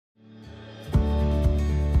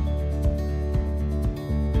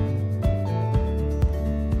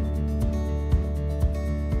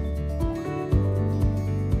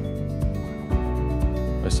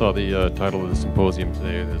saw the title of the symposium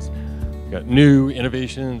today. We got new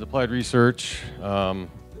innovations, applied research. Thought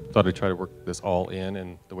I'd try to work this all in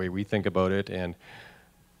and the way we think about it. And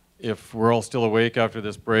if we're all still awake after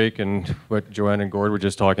this break and what Joanne and Gord were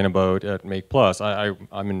just talking about at Make Plus, I'm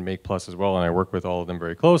in Make Plus as well, and I work with all of them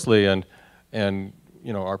very closely. And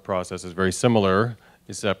you know, our process is very similar,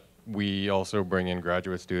 except we also bring in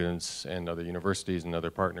graduate students and other universities and other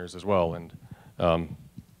partners as well. And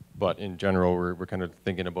but in general, we're kind of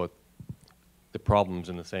thinking about the problems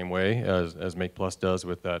in the same way as Make Plus does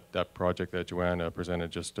with that project that Joanne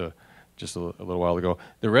presented just a little while ago.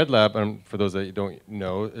 The REDLab, for those that don't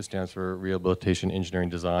know, it stands for Rehabilitation Engineering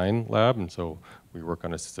Design Lab, and so we work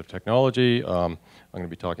on assistive technology. I'm going to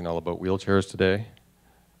be talking all about wheelchairs today,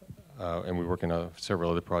 and we work on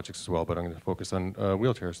several other projects as well, but I'm going to focus on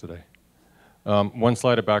wheelchairs today. One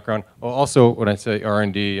slide of background. Also, when I say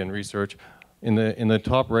R&D and research, in the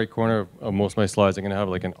top right corner of most of my slides, I'm going to have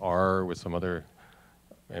like an R with some other,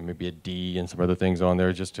 and maybe a D and some other things on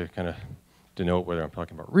there, just to kind of denote whether I'm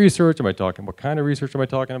talking about research, what kind of research am I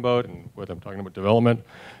talking about, and whether I'm talking about development.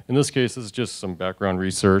 In this case, this is just some background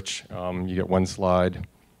research. You get one slide,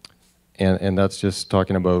 and that's just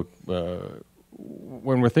talking about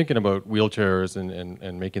when we're thinking about wheelchairs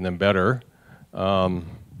and making them better.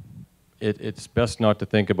 It's best not to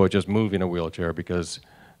think about just moving a wheelchair, because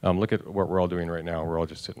look at what we're all doing right now. We're all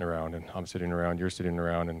just sitting around, and I'm sitting around, you're sitting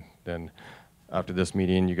around, and then after this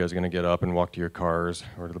meeting, you guys are going to get up and walk to your cars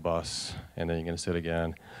or to the bus, and then you're going to sit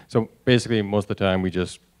again. So basically, most of the time, we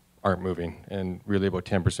just aren't moving, and really about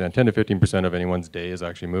 10% to 15% of anyone's day is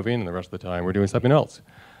actually moving, and the rest of the time, we're doing something else.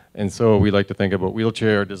 And so we like to think about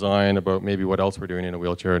wheelchair design, about maybe what else we're doing in a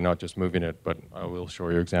wheelchair, not just moving it, but I will show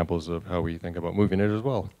you examples of how we think about moving it as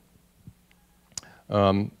well.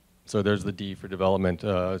 So there's the D for development.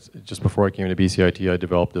 Just before I came to BCIT, I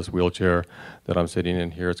developed this wheelchair that I'm sitting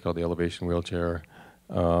in here. It's called the Elevation Wheelchair.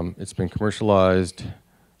 It's been commercialized.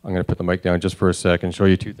 I'm going to put the mic down just for a sec and show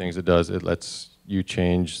you two things it does. It lets you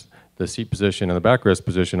change the seat position and the backrest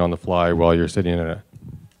position on the fly while you're sitting in it.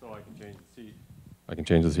 So I can change the seat. I can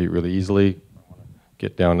change the seat really easily. I want to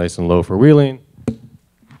get down nice and low for wheeling,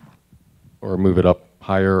 or move it up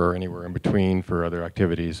higher or anywhere in between for other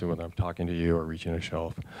activities, so whether I'm talking to you or reaching a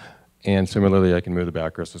shelf. And similarly, I can move the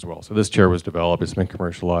backrest as well. So this chair was developed. It's been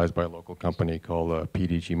commercialized by a local company called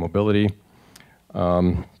PDG Mobility.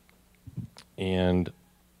 And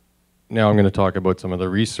now I'm going to talk about some of the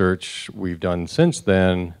research we've done since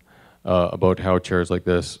then about how chairs like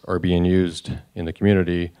this are being used in the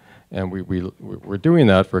community. And we're doing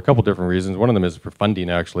that for a couple different reasons. One of them is for funding,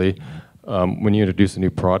 actually. When you introduce a new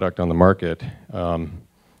product on the market,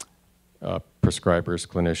 prescribers,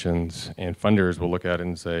 clinicians, and funders will look at it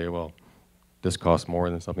and say, well, this costs more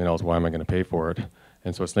than something else, why am I going to pay for it?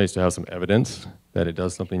 And so it's nice to have some evidence that it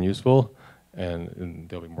does something useful, and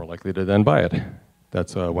they'll be more likely to then buy it.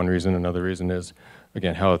 That's one reason. Another reason is,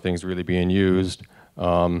 again, how are things really being used?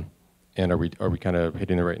 And are we kind of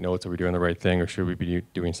hitting the right notes? Are we doing the right thing, or should we be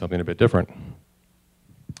doing something a bit different?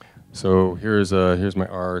 So here's my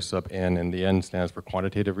R sub N, and the N stands for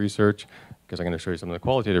quantitative research, because I'm going to show you some of the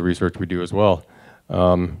qualitative research we do as well.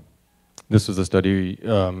 This was a study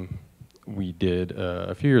we did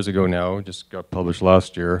a few years ago now, just got published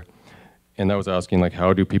last year, and that was asking, like,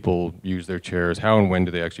 how do people use their chairs? How and when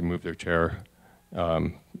do they actually move their chair?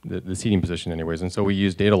 The seating position anyways. And so we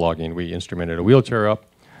used data logging. We instrumented a wheelchair up,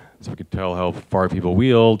 so we could tell how far people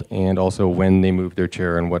wheeled, and also when they moved their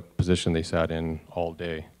chair and what position they sat in all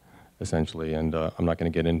day, essentially. And I'm not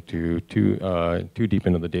going to get into too deep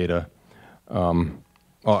into the data.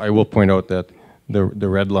 I will point out that the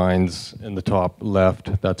red lines in the top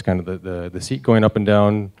left, that's kind of the seat going up and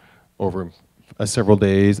down over several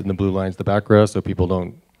days, and the blue line's the backrest, so people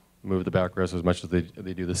don't move the backrest as much as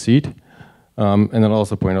they do the seat. And then I'll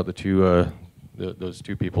also point out those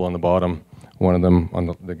two people on the bottom. One of them,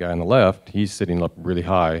 the guy on the left, he's sitting up really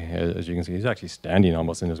high. As you can see, he's actually standing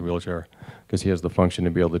almost in his wheelchair, because he has the function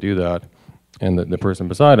to be able to do that. And the person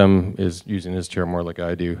beside him is using his chair more like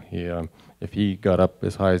I do. If he got up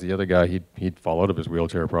as high as the other guy, he'd fall out of his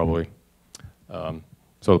wheelchair probably. So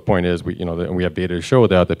the point is, we have data to show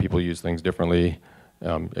that people use things differently,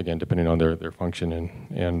 again, depending on their function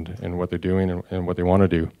and what they're doing and what they want to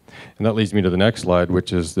do. And that leads me to the next slide,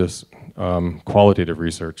 which is this qualitative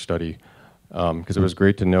research study. Because it was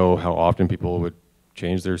great to know how often people would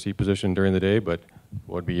change their seat position during the day, but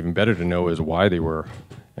what would be even better to know is why they were,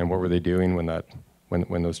 and what were they doing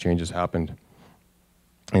when those changes happened.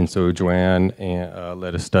 And so Joanne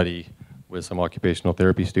led a study with some occupational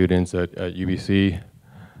therapy students at UBC,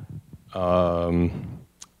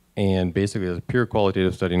 and basically it's a pure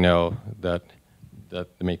qualitative study now that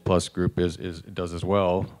that the Make Plus group does as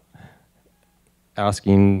well,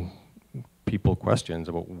 asking people questions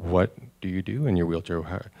about what do you do in your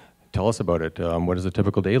wheelchair. Tell us about it. What does a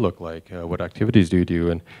typical day look like? What activities do you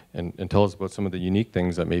do? And tell us about some of the unique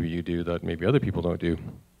things that maybe you do that maybe other people don't do.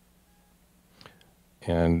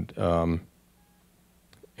 And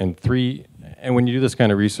when you do this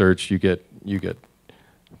kind of research, you get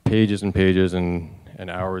pages and pages and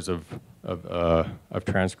hours of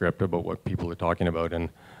transcript about what people are talking about, and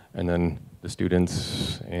then the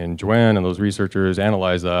students and Joanne and those researchers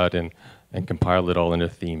analyze that and compile it all into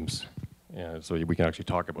themes. Yeah, so we can actually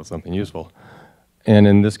talk about something useful. And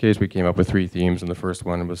in this case, we came up with 3 themes, and the first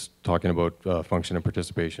one was talking about function and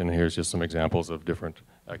participation. Here's just some examples of different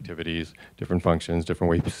activities, different functions, different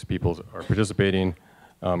ways people are participating,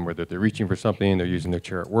 whether they're reaching for something, they're using their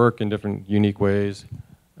chair at work in different unique ways,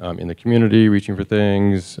 in the community, reaching for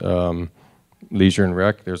things, leisure and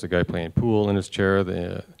rec. There's a guy playing pool in his chair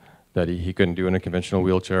that he couldn't do in a conventional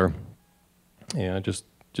wheelchair. And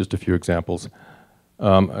just a few examples.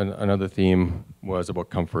 Another theme was about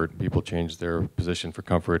comfort. People change their position for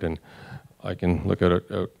comfort, and I can look out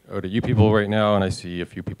at you people right now, and I see a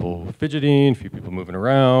few people fidgeting, a few people moving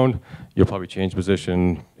around. You'll probably change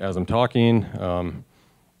position as I'm talking.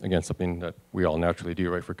 Again, something that we all naturally do,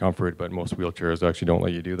 right, for comfort, but most wheelchairs actually don't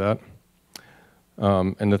let you do that.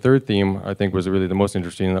 And the third theme, I think, was really the most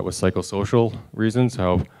interesting, and that was psychosocial reasons,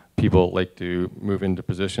 how people like to move into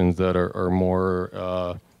positions that are more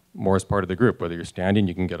as part of the group. Whether you're standing,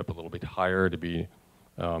 you can get up a little bit higher to be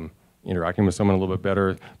interacting with someone a little bit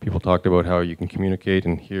better. People talked about how you can communicate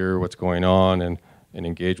and hear what's going on and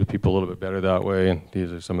engage with people a little bit better that way. And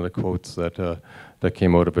these are some of the quotes that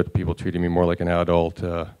came out of it. People treating me more like an adult.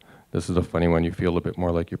 This is a funny one. You feel a bit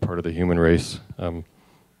more like you're part of the human race.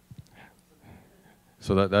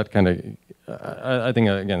 So that kind of, I think,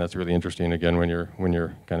 again, that's really interesting. Again, when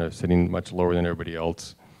you're kind of sitting much lower than everybody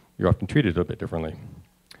else, you're often treated a bit differently.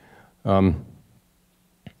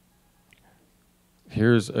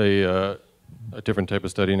 Here's a different type of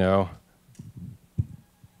study now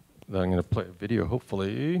that I'm going to play a video,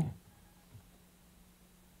 hopefully.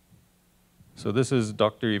 So this is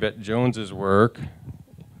Dr. Yvette Jones's work,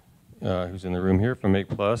 who's in the room here from Make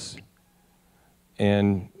Plus.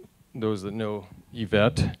 And those that know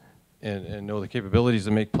Yvette and know the capabilities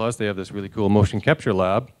of Make Plus, they have this really cool motion capture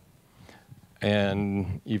lab.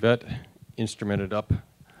 And Yvette instrumented up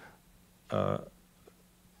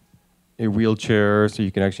a wheelchair, so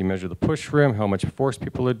you can actually measure the push rim, how much force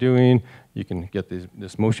people are doing. You can get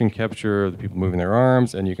this motion capture of the people moving their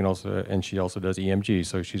arms, and you can also, and she also does EMG,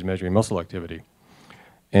 so she's measuring muscle activity.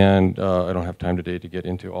 And I don't have time today to get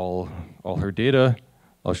into all her data.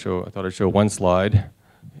 I thought I'd show one slide.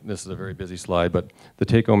 This is a very busy slide, but the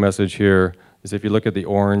take-home message here is if you look at the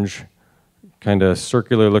orange kind of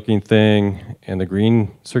circular looking thing and the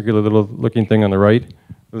green circular little looking thing on the right,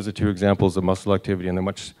 those are 2 examples of muscle activity, and they're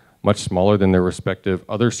much smaller than their respective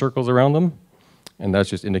other circles around them. And that's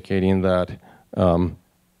just indicating that, and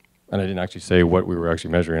I didn't actually say what we were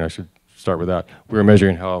actually measuring. I should start with that. We were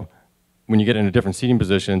measuring how, when you get into different seating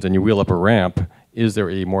positions and you wheel up a ramp, is there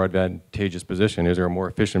a more advantageous position? Is there a more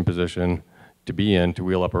efficient position to be in to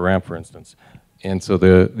wheel up a ramp, for instance? And so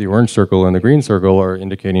the orange circle and the green circle are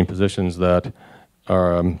indicating positions that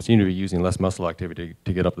seem to be using less muscle activity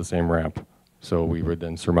to get up the same ramp. So we would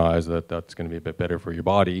then surmise that that's going to be a bit better for your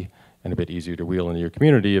body and a bit easier to wheel into your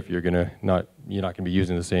community if you're not going to be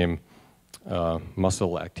using the same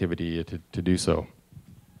muscle activity to do so.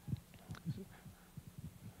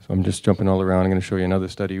 So I'm just jumping all around. I'm going to show you another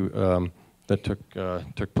study that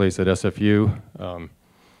took place at SFU.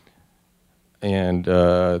 And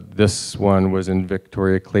this one was in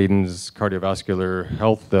Victoria Clayton's cardiovascular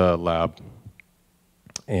health lab.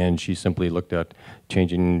 And she simply looked at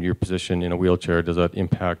changing your position in a wheelchair. Does that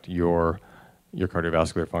impact your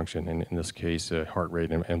cardiovascular function? And in this case, heart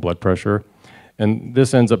rate and blood pressure. And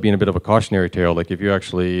this ends up being a bit of a cautionary tale. Like if you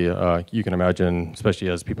actually, you can imagine, especially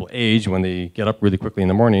as people age, when they get up really quickly in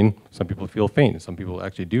the morning, some people feel faint. Some people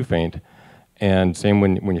actually do faint. And same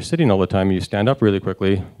when you're sitting all the time, you stand up really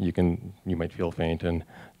quickly, you might feel faint. And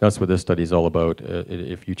that's what this study is all about.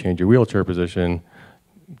 If you change your wheelchair position,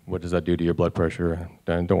 what does that do to your blood pressure?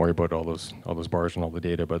 And don't worry about all those bars and all the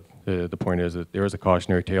data, but the point is that there is a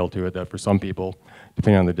cautionary tale to it that for some people,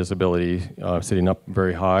 depending on their disability, sitting up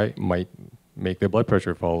very high might make their blood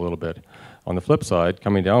pressure fall a little bit. On the flip side,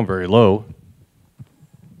 coming down very low,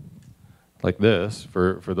 like this,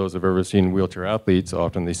 for those who have ever seen wheelchair athletes,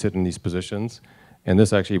 often they sit in these positions, and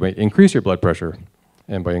this actually might increase your blood pressure.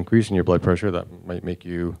 And by increasing your blood pressure, that might make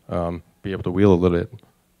you be able to wheel a little bit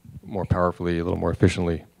more powerfully, a little more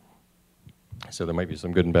efficiently. So there might be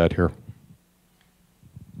some good and bad here.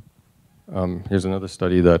 Here's another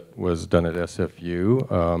study that was done at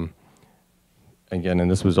SFU. Again,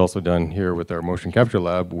 and this was also done here with our motion capture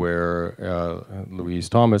lab, where Louise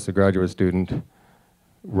Thomas, a graduate student,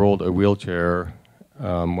 rolled a wheelchair,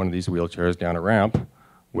 one of these wheelchairs, down a ramp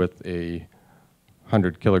with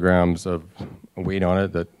 100 kilograms of weight on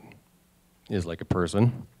it that is like a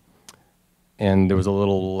person. And there was a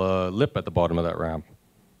little lip at the bottom of that ramp.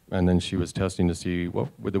 And then she was testing to see what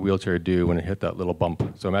would the wheelchair do when it hit that little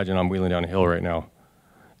bump. So imagine I'm wheeling down a hill right now,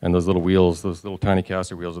 and those little wheels, those little tiny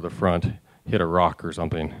caster wheels at the front, hit a rock or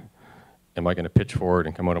something. Am I going to pitch forward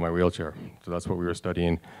and come out of my wheelchair? So that's what we were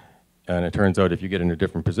studying. And it turns out if you get into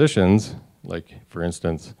different positions, like for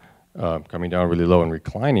instance, coming down really low and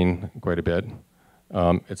reclining quite a bit,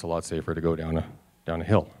 it's a lot safer to go down a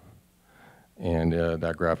hill. And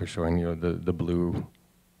that graph is showing the blue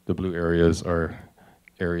areas are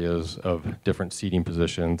areas of different seating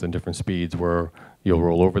positions and different speeds where you'll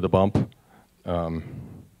roll over the bump.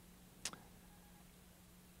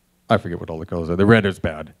 I forget what all the colors are. The red is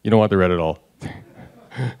bad. You don't want the red at all.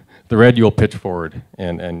 The red, you'll pitch forward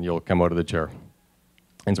and you'll come out of the chair.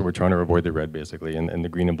 And so we're trying to avoid the red basically, and the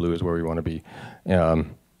green and blue is where we want to be.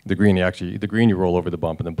 The green you roll over the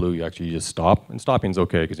bump, and the blue you actually just stop. And stopping's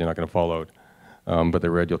okay because you're not going to fall out. But the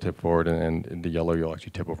red you'll tip forward, and the yellow you'll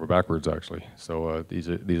actually tip over backwards actually. So these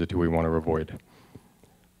are two we want to avoid.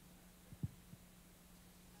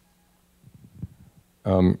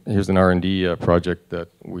 Here's an R&D project that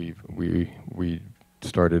we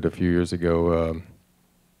started a few years ago.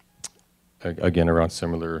 Again, around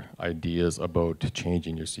similar ideas about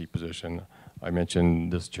changing your seat position. I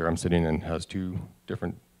mentioned this chair I'm sitting in has two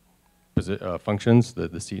different functions: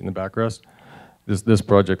 the seat and the backrest. This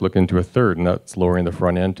project looked into a third, and that's lowering the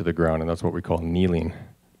front end to the ground, and that's what we call kneeling.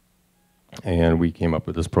 And we came up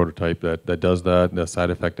with this prototype that does that. The side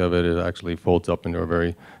effect of it actually folds up into a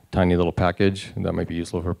very tiny little package that might be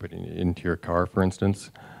useful for putting it into your car, for instance.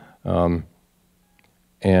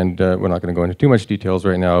 And we're not going to go into too much details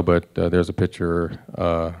right now, but there's a picture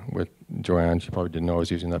with Joanne. She probably didn't know I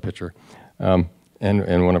was using that picture. And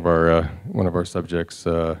one of our subjects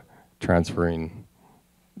transferring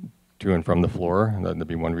to and from the floor. And that'd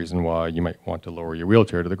be one reason why you might want to lower your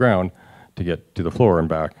wheelchair to the ground to get to the floor and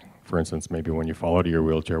back. For instance, maybe when you fall out of your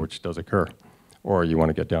wheelchair, which does occur. Or you want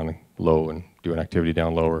to get down low and do an activity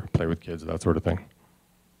down low or play with kids, that sort of thing.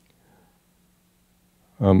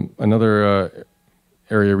 Another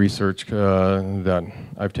area of research that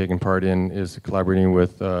I've taken part in is collaborating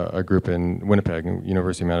with a group in Winnipeg,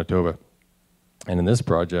 University of Manitoba. And in this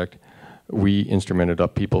project, we instrumented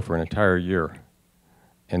up people for an entire year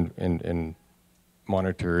and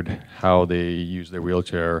monitored how they use their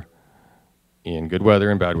wheelchair in good weather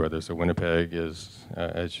and bad weather. So Winnipeg is,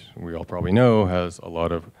 as we all probably know, has a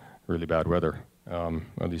lot of really bad weather,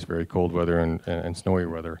 at least very cold weather and snowy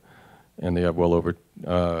weather. And they have well over,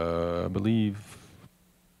 I believe,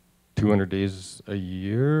 200 days a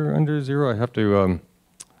year under zero. I have to,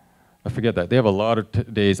 I forget that. They have a lot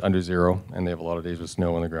of days under zero, and they have a lot of days with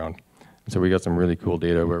snow on the ground. And so we got some really cool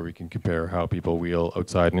data where we can compare how people wheel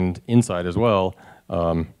outside and inside as well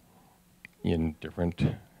in different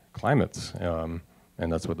climates. And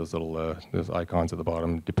that's what those little those icons at the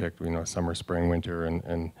bottom depict, summer, spring, winter,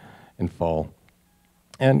 and fall.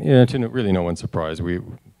 And to really no one's surprise,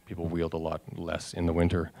 people wheeled a lot less in the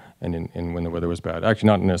winter and when the weather was bad. Actually,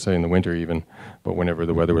 not necessarily in the winter even, but whenever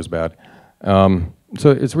the weather was bad.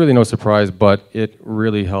 So it's really no surprise, but it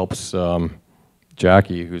really helps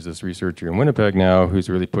Jackie, who's this researcher in Winnipeg now, who's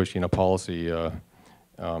really pushing a policy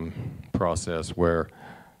process where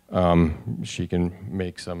she can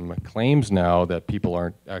make some claims now that people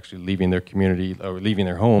aren't actually leaving their community or leaving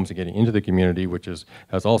their homes and getting into the community, which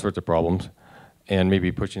has all sorts of problems, and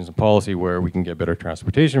maybe pushing some policy where we can get better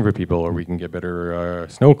transportation for people, or we can get better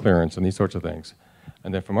snow clearance and these sorts of things.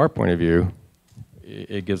 And then from our point of view,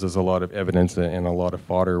 it gives us a lot of evidence and a lot of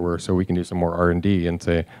fodder so we can do some more R&D and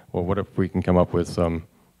say, well, what if we can come up with some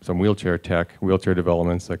wheelchair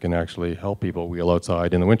developments that can actually help people wheel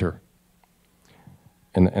outside in the winter.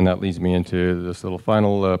 And that leads me into this little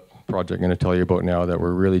final project I'm going to tell you about now that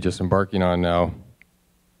we're really just embarking on now.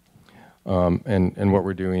 And what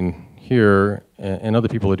we're doing here, and other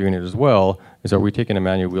people are doing it as well, is that we're taking a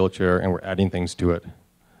manual wheelchair and we're adding things to it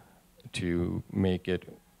to make it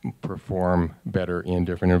perform better in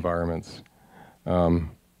different environments.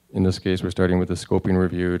 In this case, we're starting with a scoping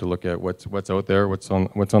review to look at what's out there, what's on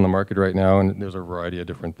the market right now, and there's a variety of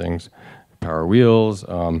different things. Power wheels,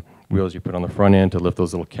 wheels you put on the front end to lift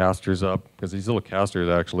those little casters up, because these little casters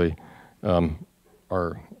actually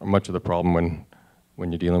are much of the problem when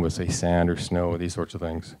when you're dealing with, say, sand or snow, these sorts of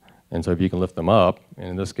things. And so if you can lift them up, and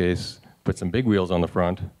in this case, put some big wheels on the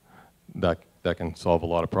front, that can solve a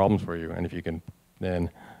lot of problems for you. And if you can then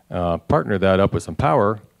partner that up with some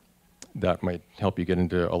power, that might help you get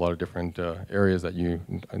into a lot of different areas that you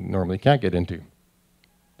normally can't get into.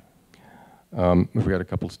 We've got a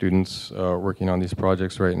couple students working on these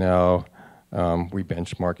projects right now. We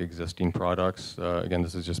benchmark existing products. Again,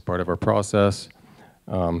 this is just part of our process.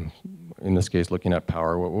 In this case, looking at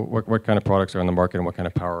power. What kind of products are on the market and what kind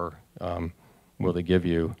of power will they give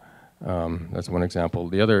you? That's one example.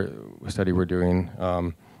 The other study we're doing,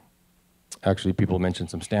 actually people mentioned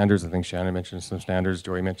some standards. I think Shannon mentioned some standards.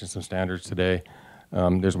 Joy mentioned some standards today.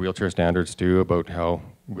 There's wheelchair standards too about how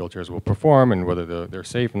wheelchairs will perform and whether they're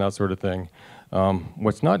safe and that sort of thing.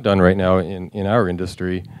 What's not done right now in our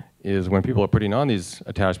industry is when people are putting on these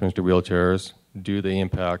attachments to wheelchairs, do they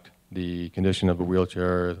impact the condition of the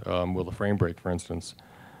wheelchair? Will the frame break, for instance?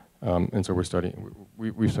 And so we're studying.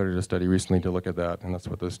 We started a study recently to look at that, and that's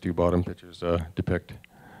what those two bottom pictures depict.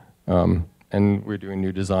 And we're doing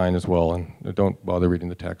new design as well, and don't bother reading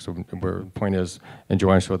the text. So the point is, and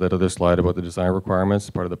Joanne showed that other slide about the design requirements,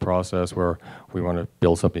 part of the process where we want to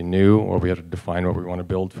build something new, or we have to define what we want to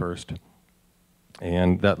build first.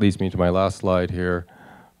 And that leads me to my last slide here,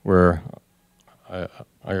 where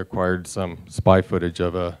I acquired some spy footage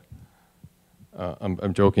of a,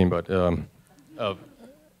 I'm joking, but of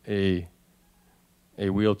a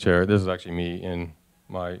wheelchair. This is actually me in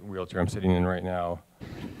my wheelchair I'm sitting in right now,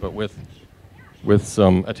 but with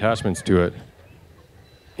some attachments to it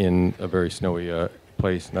in a very snowy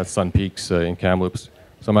place, and that's Sun Peaks in Kamloops.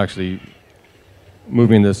 So I'm actually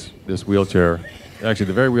moving this wheelchair, actually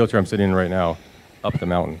the very wheelchair I'm sitting in right now, up the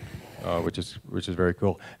mountain, which is very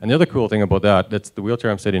cool. And the other cool thing about that's the wheelchair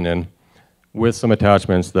I'm sitting in with some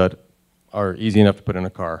attachments that are easy enough to put in a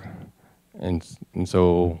car. And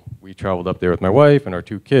so we traveled up there with my wife and our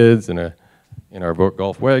two kids in our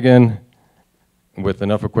Golf wagon with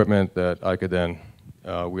enough equipment that I could then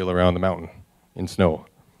wheel around the mountain in snow.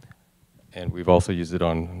 And I've also used it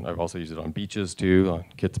on beaches too, on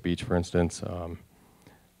Kitts Beach, for instance.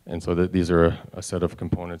 And so these are a set of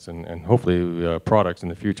components and hopefully products in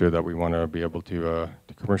the future that we want to be able to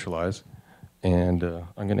commercialize. And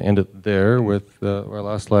I'm going to end it there with our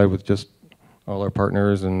last slide with just all our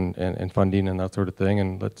partners and funding and that sort of thing.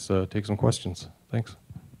 And let's take some questions. Thanks.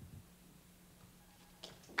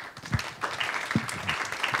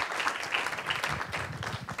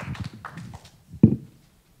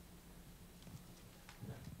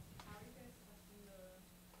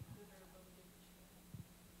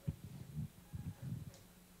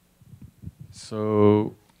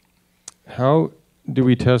 So how do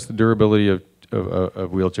we test the durability of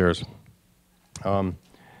wheelchairs?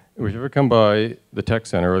 If you ever come by the tech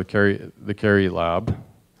center or the Carey lab,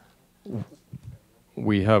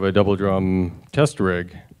 we have a double drum test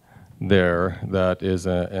rig there that is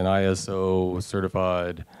an ISO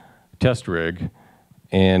certified test rig.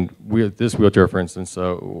 And this wheelchair, for instance,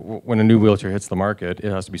 when a new wheelchair hits the market,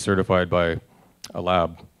 it has to be certified by a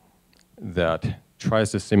lab that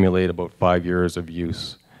tries to simulate about 5 years of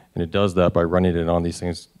use. And it does that by running it on these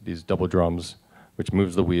things, these double drums, which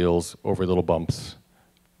moves the wheels over little bumps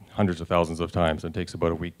hundreds of thousands of times. It takes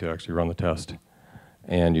about a week to actually run the test.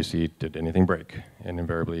 And you see, did anything break? And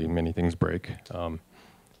invariably, many things break.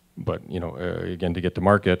 But again, to get to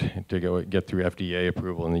market, to get through FDA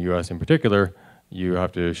approval in the US in particular, you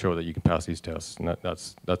have to show that you can pass these tests. And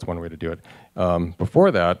that's one way to do it.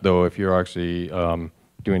 Before that, though, if you're actually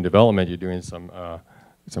doing development, you're doing some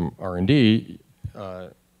R&D,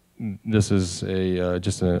 this is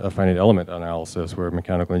just a finite element analysis where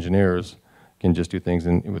mechanical engineers can just do things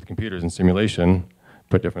with computers and simulation,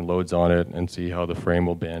 put different loads on it, and see how the frame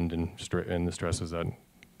will bend and the stresses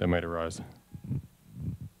that might arise.